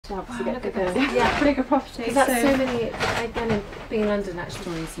help us to Wow, get look through at this. this. Yeah, pretty good property. Because that's so many, again, being in London, actually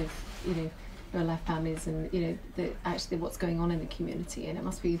stories of, you know, real life families and, you know, actually what's going on in the community, and it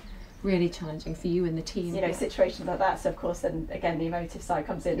must be really challenging for you and the team. You know, situations like that, so of course then again the emotive side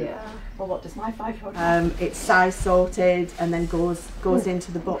comes in. Yeah. Well, what does my 5-year-old have? It's size sorted and then goes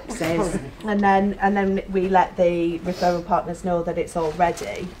into the boxes, and then we let the referral partners know that it's all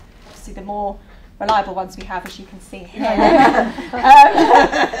ready. Obviously the more reliable ones we have, as you can see here,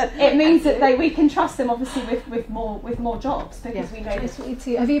 it means that we can trust them obviously with more jobs, because we know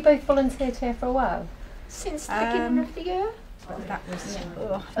that. Have you both volunteered here for a while? Since the beginning of the year. That was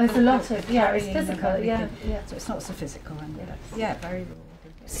There's a lot of, it's physical, yeah. So it's not so physical, and yeah, very raw.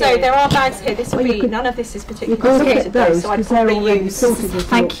 So there are bags here. This will be none of this is particularly sorted though, so I'd probably use.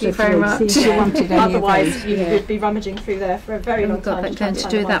 Thank you very much. Otherwise, you would be rummaging through there for a very long time. I'm going to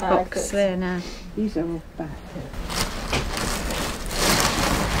do that box there now. These are all back.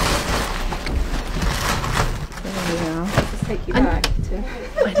 There we are. Just take you back to.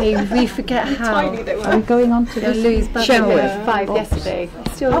 I mean, we forget how Tiny they were. Are we going on to you'll lose Shall we? 5 yesterday.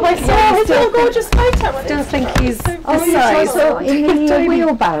 Still, Oh, I saw his little gorgeous photo. still think he's the size. size. In the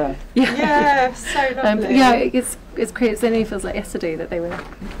wheelbarrow. Yeah, so lovely. Yeah, it's great. It only feels like yesterday that they were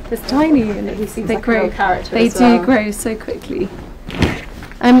this tiny, and He seems they like a grow. real character They as do well. grow so quickly.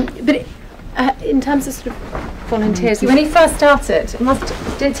 But in terms of sort of volunteers, when you first started,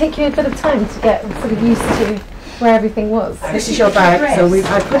 did it take you a bit of time to get sort of used to where everything was? This is your bag, so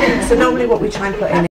I put it. So normally what we try and put in